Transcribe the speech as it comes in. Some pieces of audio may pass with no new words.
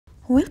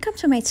Welcome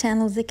to my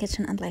channel, The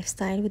Kitchen and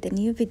Lifestyle, with a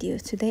new video.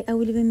 Today I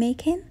will be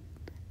making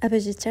a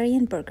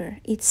vegetarian burger.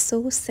 It's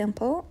so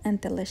simple and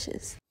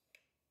delicious.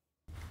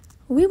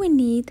 We will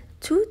need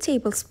 2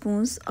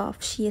 tablespoons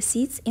of chia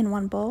seeds in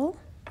one bowl,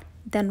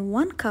 then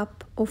 1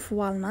 cup of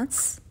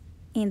walnuts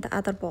in the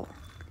other bowl.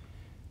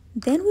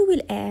 Then we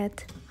will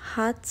add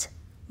hot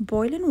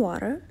boiling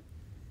water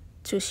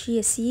to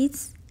chia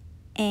seeds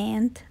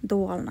and the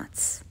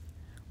walnuts.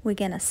 We're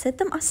gonna set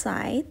them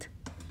aside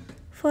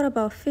for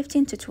about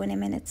 15 to 20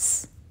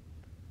 minutes.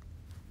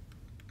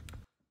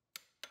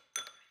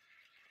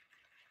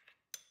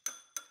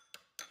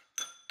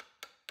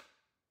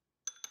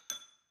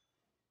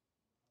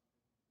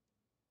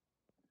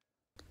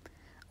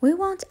 We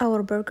want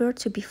our burger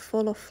to be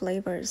full of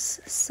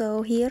flavors,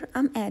 so here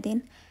I'm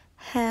adding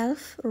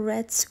half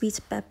red sweet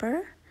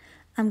pepper.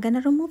 I'm gonna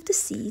remove the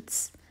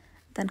seeds,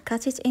 then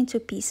cut it into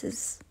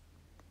pieces.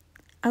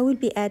 I will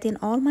be adding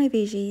all my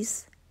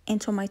veggies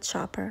into my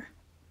chopper.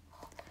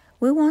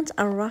 We want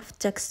a rough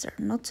texture,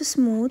 not too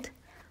smooth,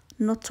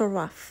 not too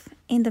rough,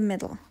 in the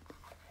middle.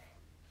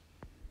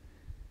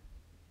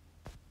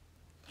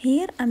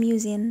 Here I'm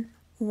using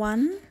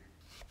 1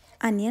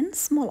 onion,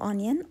 small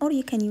onion, or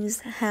you can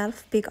use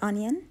half big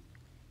onion.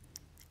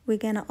 We're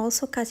gonna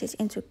also cut it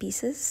into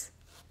pieces.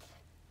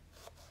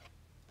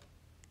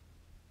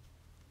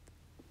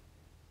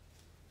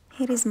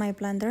 Here is my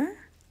blender.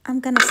 I'm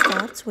gonna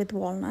start with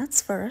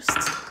walnuts first,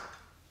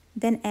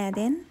 then add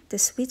in the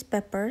sweet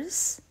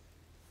peppers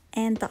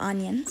and the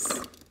onions.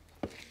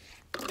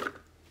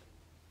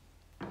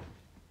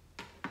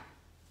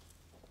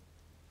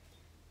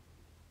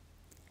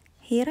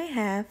 Here I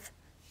have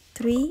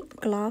 3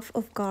 cloves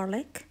of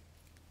garlic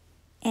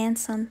and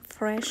some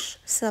fresh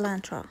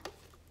cilantro.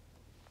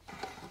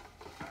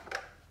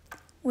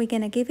 We're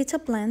gonna give it a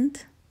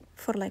blend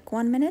for like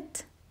 1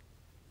 minute.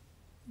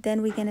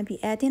 Then we're gonna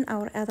be adding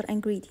our other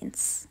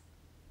ingredients.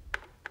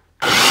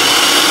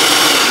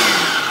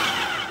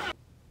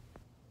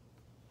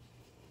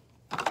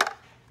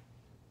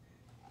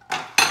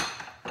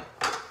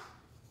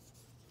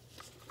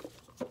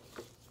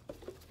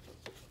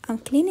 I'm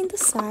cleaning the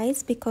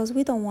sides because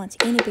we don't want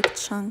any big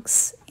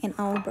chunks in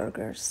our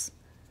burgers.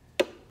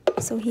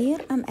 So here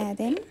I'm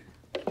adding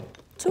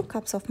 2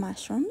 cups of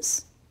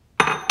mushrooms.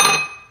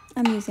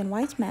 I'm using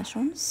white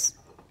mushrooms.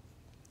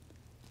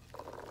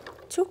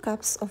 2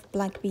 cups of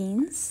black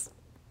beans.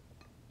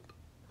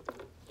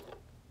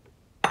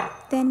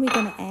 Then we're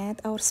gonna add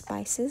our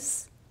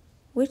spices,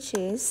 which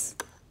is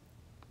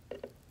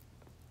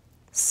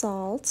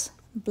salt,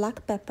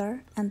 black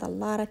pepper, and a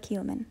lot of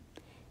cumin.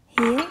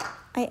 Here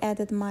I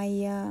added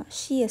my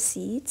chia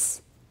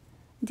seeds.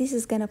 This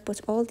is gonna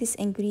put all these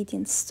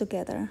ingredients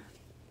together.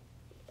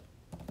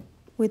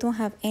 We don't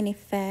have any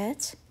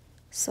fat,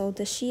 so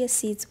the chia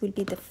seeds will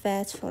be the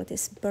fat for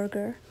this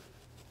burger,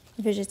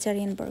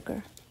 vegetarian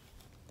burger.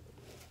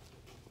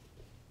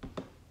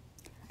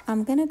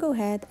 I'm gonna go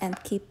ahead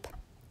and keep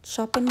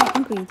chopping my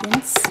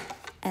ingredients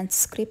and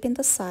scraping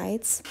the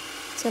sides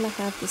till I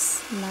have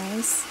this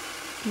nice,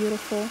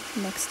 beautiful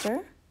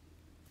mixture.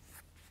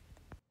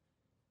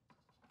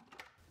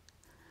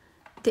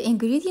 The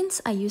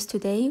ingredients I use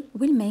today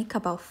will make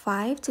about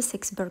 5 to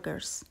 6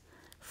 burgers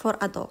for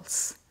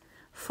adults.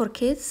 For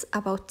kids,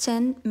 about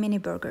 10 mini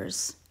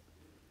burgers.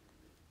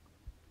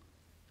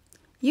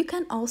 You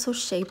can also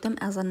shape them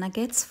as a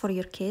nuggets for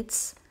your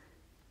kids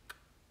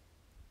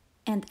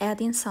and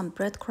add in some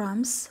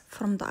breadcrumbs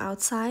from the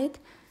outside.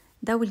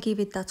 That will give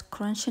it that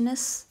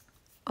crunchiness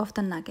of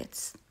the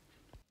nuggets.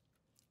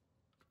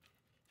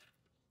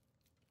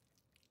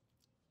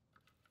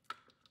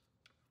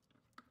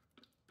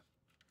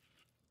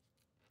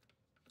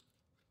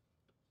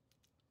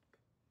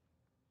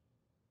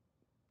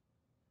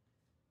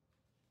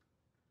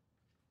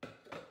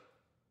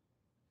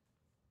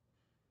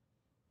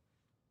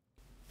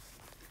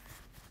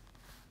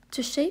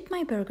 To shape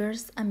my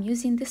burgers, I'm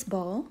using this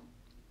bowl.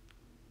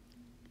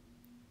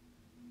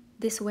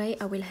 This way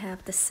I will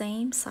have the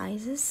same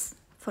sizes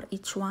for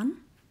each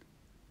one.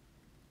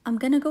 I'm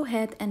gonna go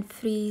ahead and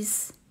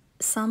freeze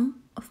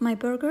some of my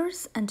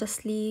burgers and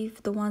just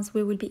leave the ones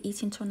we will be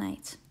eating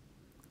tonight.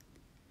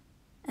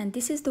 And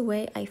this is the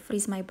way I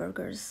freeze my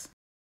burgers.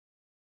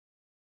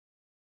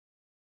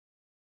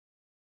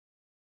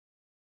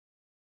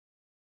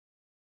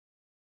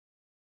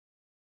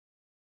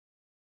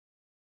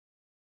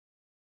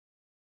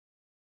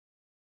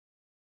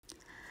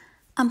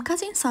 I'm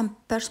cutting some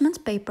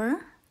parchment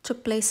paper to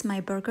place my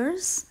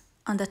burgers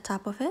on the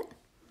top of it.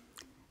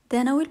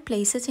 Then I will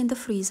place it in the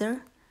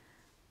freezer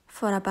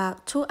for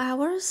about 2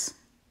 hours,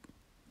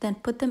 then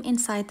put them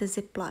inside the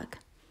Ziploc.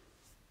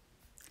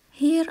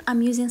 Here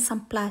I'm using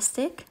some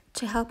plastic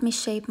to help me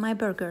shape my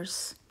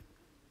burgers.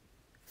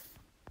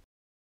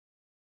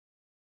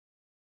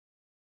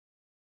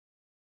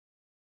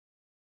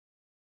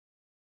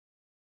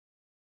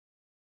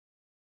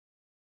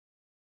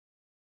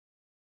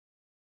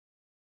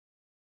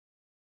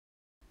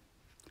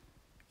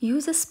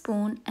 Use a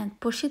spoon and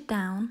push it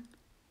down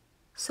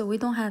so we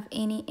don't have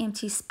any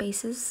empty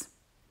spaces.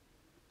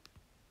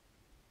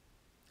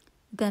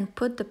 Then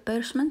put the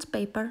parchment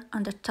paper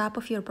on the top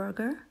of your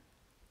burger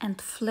and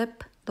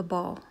flip the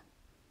ball,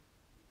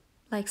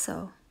 like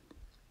so.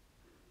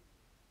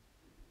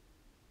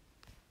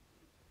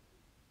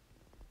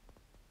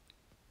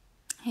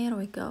 Here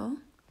we go.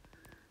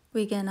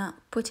 We're gonna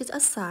put it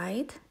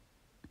aside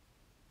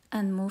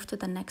and move to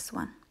the next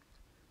one.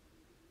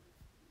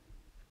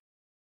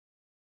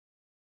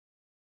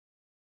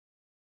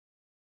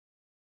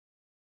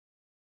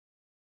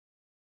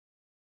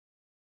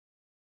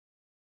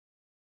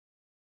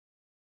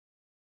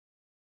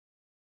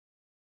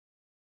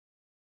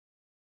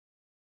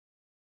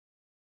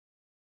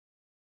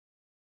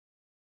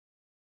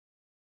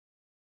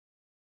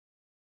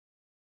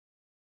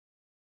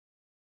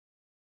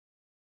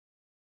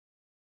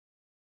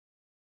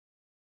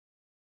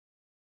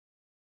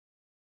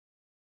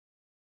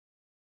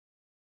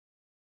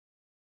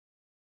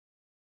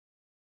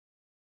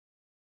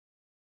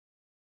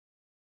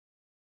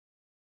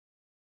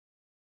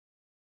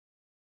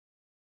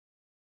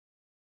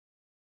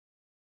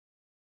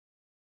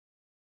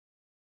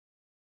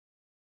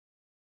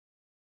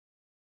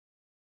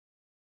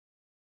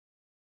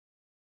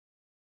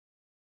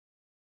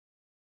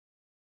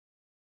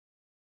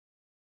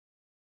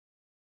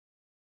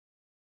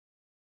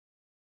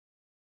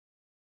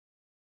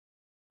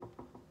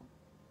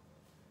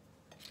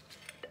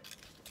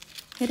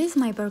 Here is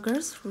my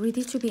burgers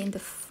ready to be in the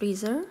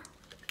freezer.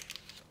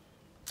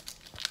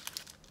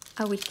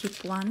 I will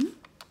keep one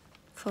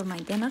for my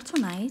dinner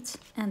tonight,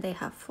 and I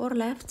have 4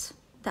 left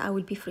that I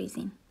will be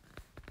freezing.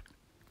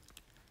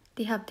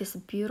 They have this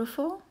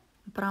beautiful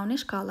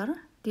brownish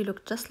color. They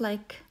look just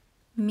like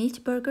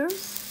meat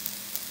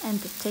burgers, and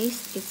the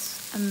taste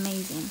is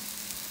amazing.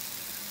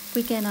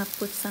 We're gonna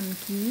put some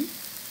ghee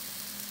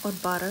or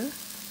butter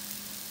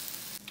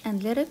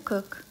and let it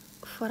cook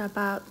for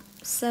about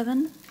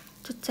 7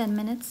 to 10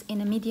 minutes in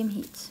a medium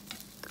heat.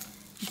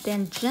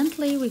 Then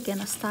gently we're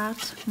gonna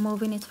start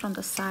moving it from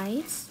the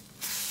sides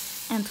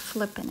and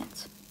flipping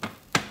it.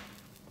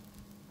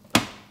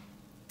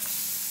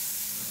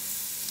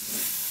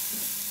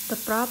 The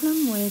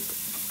problem with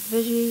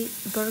veggie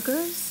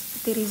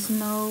burgers, there is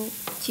no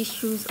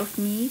tissues of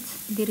meat,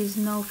 there is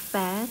no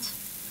fat,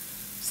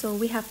 so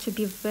we have to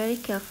be very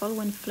careful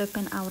when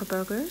flipping our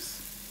burgers.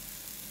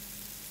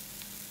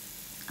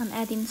 I'm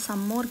adding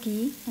some more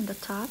ghee in the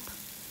top.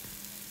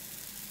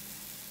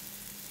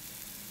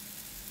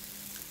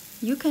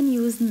 You can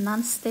use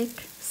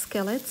non-stick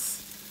skillets,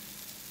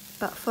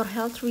 but for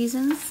health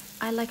reasons,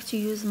 I like to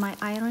use my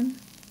iron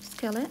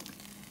skillet.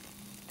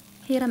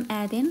 Here I'm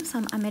adding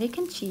some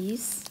American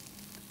cheese,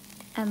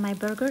 and my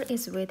burger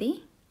is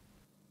ready.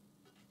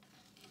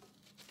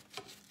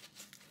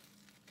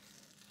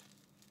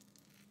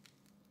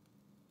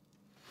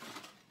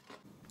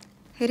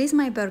 Here is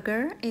my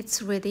burger,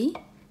 it's ready.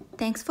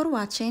 Thanks for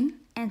watching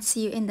and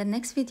see you in the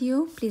next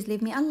video. Please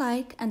leave me a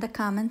like and a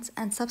comment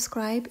and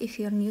subscribe if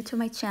you're new to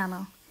my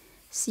channel.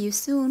 See you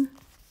soon.